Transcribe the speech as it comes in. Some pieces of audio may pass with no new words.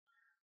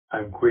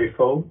I'm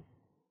grateful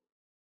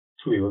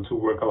to be able to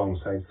work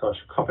alongside such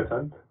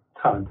competent,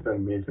 talented,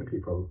 and amazing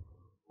people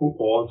who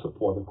all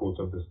support the goals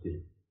of this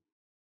team.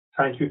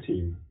 Thank you,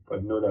 team,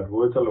 but know that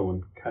words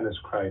alone can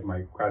describe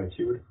my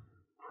gratitude,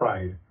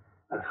 pride,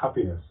 and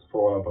happiness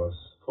for all of us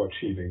for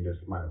achieving this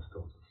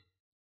milestone.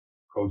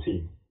 Go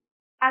team.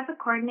 As a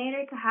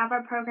coordinator, to have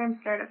our program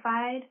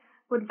certified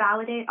would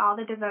validate all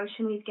the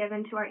devotion we've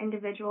given to our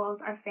individuals,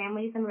 our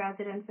families, and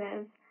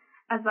residences,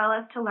 as well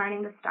as to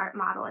learning the START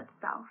model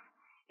itself.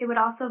 It would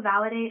also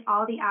validate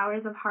all the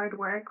hours of hard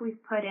work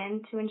we've put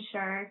in to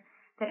ensure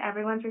that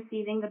everyone's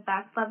receiving the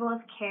best level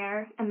of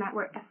care and that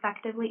we're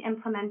effectively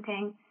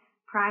implementing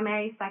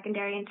primary,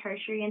 secondary, and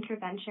tertiary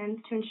interventions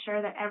to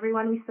ensure that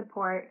everyone we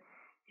support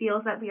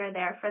feels that we are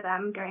there for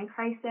them during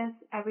crisis,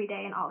 every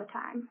day, and all the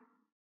time.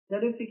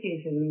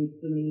 Certification means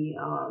to me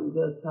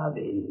just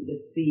having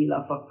the seal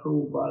of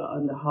approval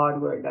on the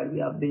hard work that we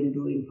have been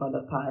doing for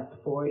the past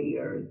 4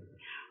 years.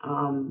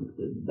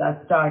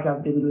 That START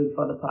I've been doing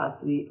for the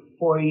past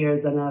 4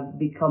 years, and I've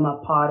become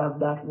a part of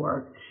that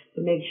work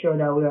to make sure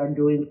that we are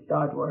doing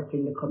START work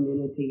in the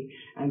community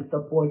and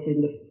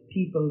supporting the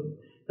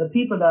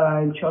people that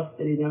are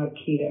entrusted in our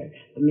care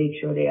to make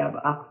sure they have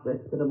access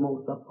to the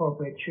most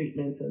appropriate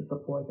treatments and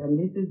support. And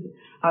this is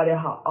at the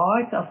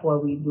heart of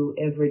what we do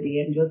every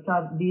day. And just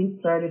being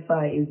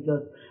certified is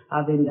just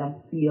having that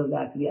seal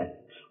that, yes,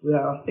 we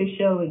are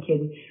official, we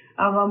can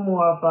have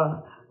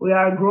we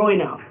are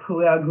growing up.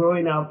 We are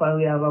growing up and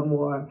we have a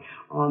more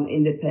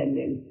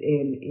independence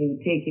in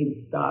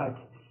taking START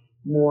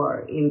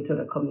more into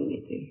the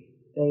community.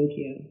 Thank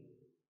you.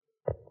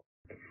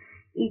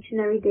 Each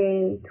and every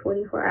day,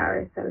 24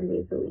 hours, 7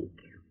 days a week,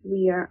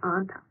 we are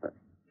on top of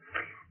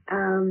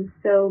it.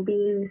 So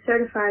being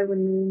certified would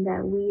mean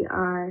that we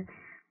are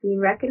being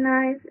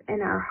recognized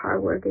and our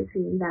hard work is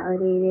being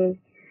validated,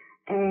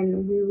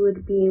 and we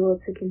would be able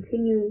to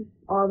continue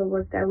all the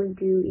work that we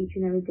do each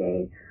and every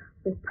day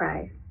with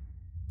pride.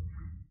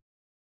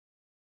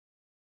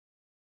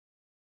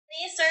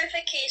 The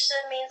certification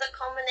means a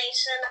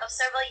culmination of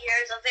several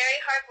years of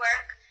very hard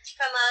work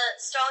from a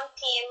strong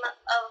team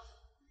of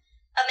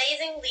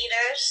amazing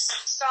leaders,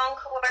 strong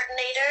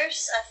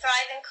coordinators, a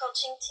thriving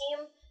coaching team,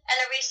 and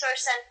a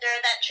resource center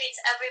that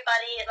treats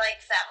everybody like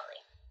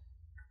family.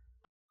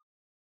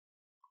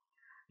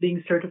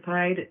 Being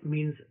certified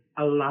means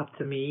a lot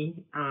to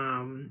me.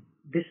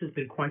 This has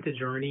been quite a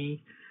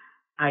journey.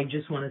 I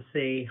just want to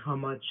say how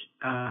much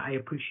I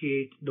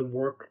appreciate the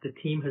work the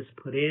team has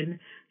put in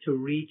to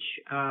reach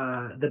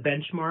the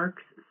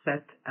benchmarks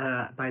set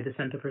by the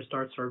Center for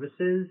START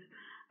Services.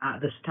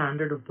 The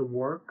standard of the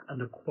work and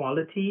the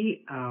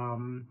quality.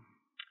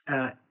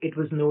 It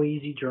was no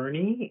easy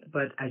journey,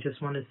 but I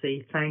just want to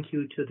say thank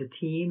you to the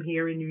team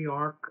here in New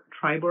York,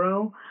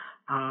 Triborough.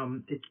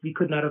 We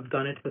could not have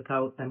done it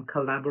without them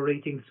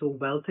collaborating so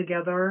well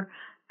together,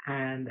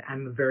 and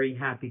I'm very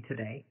happy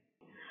today.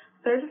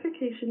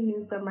 Certification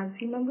means that my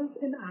team members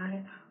and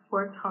I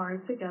worked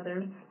hard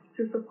together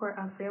to support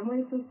our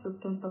families and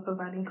systems by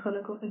providing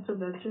clinical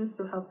interventions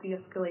to help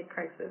de-escalate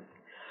crisis.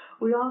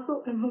 We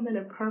also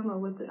implemented PERMA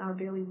within our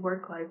daily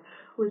work life,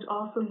 which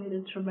also made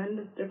a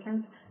tremendous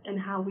difference in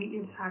how we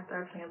impact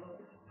our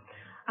families.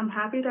 I'm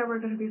happy that we're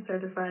going to be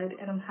certified,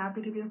 and I'm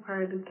happy to be a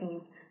part of the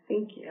team.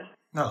 Thank you.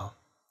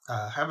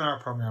 Having our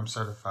program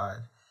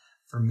certified,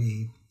 for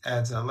me,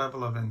 adds a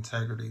level of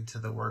integrity to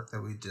the work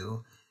that we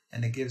do,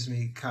 and it gives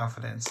me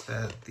confidence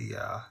that the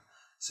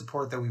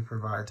support that we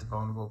provide to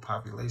vulnerable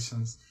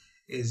populations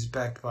is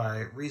backed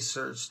by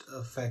researched,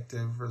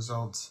 effective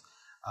results,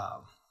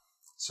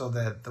 so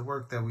that the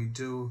work that we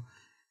do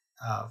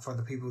for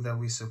the people that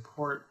we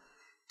support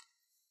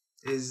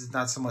is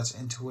not so much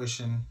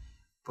intuition,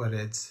 but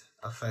it's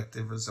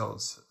effective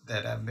results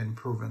that have been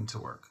proven to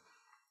work.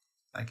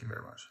 Thank you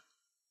very much.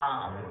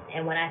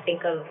 And when I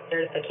think of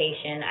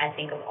certification, I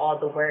think of all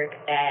the work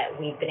that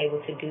we've been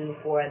able to do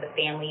for the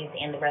families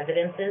and the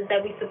residences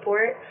that we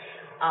support.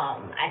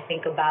 I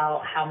think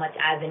about how much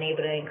I've been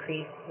able to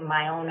increase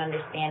my own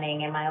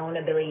understanding and my own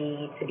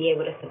ability to be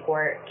able to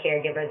support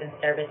caregivers and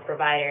service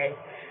providers.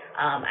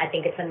 I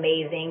think it's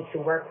amazing to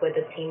work with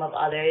a team of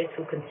others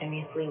who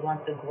continuously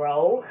want to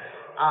grow,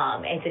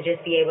 and to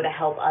just be able to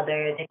help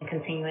others and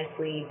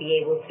continuously be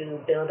able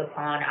to build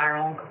upon our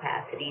own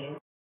capacity.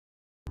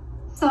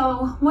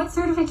 So what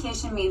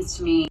certification means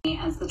to me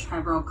as the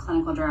Triborough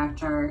Clinical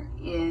Director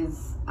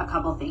is a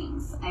couple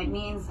things. It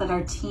means that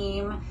our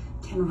team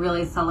can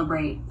really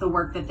celebrate the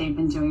work that they've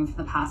been doing for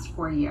the past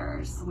 4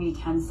 years. We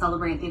can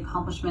celebrate the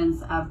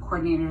accomplishments of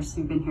coordinators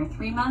who've been here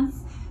 3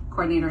 months,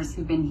 coordinators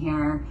who've been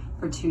here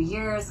for 2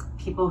 years,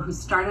 people who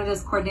started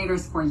as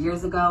coordinators 4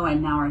 years ago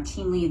and now are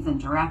team leads and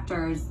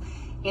directors.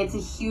 It's a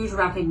huge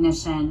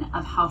recognition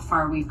of how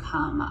far we've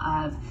come,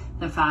 of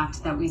the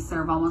fact that we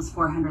serve almost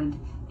 400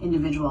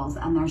 individuals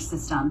and their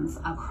systems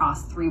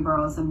across 3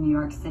 boroughs of New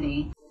York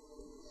City.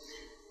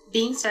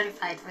 Being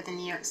certified for the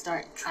New York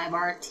START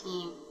Triborough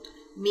team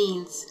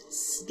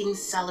means being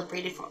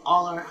celebrated for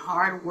all our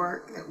hard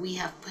work that we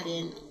have put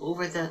in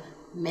over the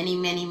many,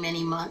 many,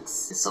 many months.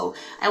 So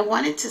I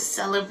wanted to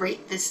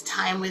celebrate this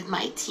time with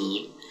my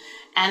team,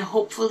 and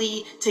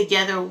hopefully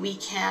together we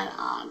can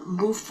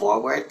move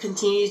forward,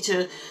 continue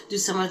to do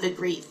some of the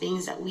great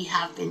things that we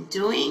have been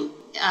doing.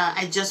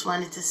 I just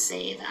wanted to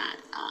say that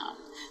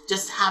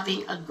just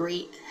having a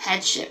great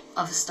headship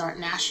of Start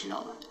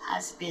National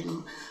has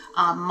been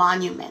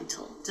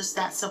monumental. Just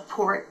that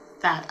support,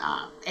 that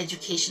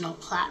educational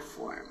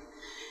platform,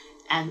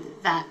 and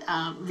that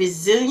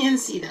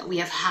resiliency that we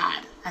have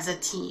had as a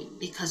team,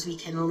 because we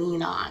can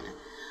lean on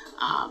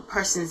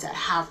persons that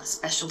have a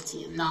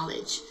specialty and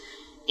knowledge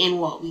in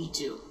what we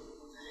do.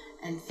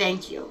 And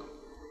thank you.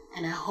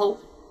 And I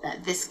hope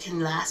that this can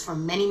last for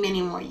many,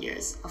 many more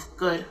years of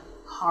good,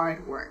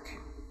 hard work.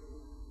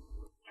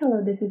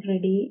 Hello, this is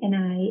Riddhi, and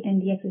I am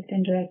the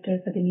Assistant Director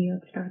for the New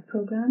York START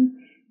program.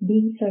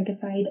 Being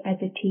certified as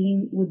a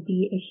team would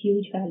be a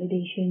huge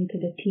validation to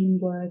the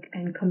teamwork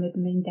and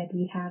commitment that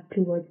we have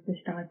towards the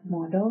START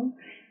model.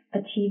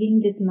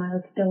 Achieving this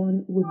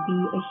milestone would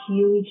be a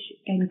huge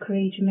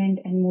encouragement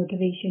and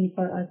motivation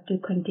for us to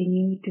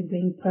continue to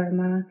bring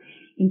PERMA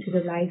into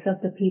the lives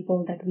of the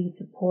people that we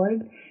support.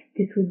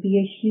 This would be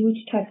a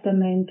huge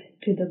testament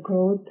to the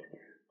growth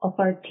of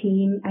our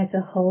team as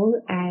a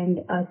whole and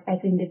us as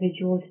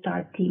individual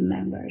START team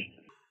members.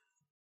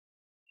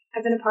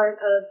 I've been a part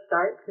of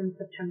START since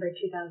September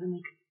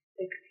 2016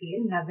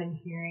 and have been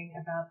hearing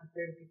about the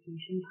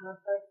certification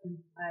process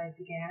since I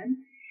began.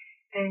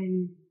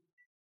 And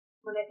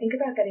when I think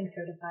about getting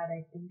certified,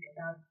 I think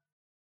about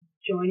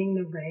joining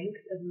the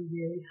ranks of a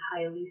really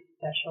highly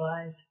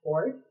specialized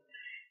force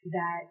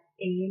that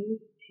aims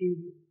to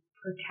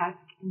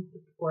protect and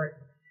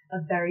support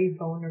a very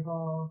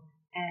vulnerable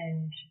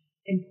and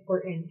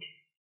important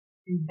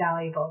and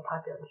valuable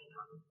population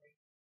on this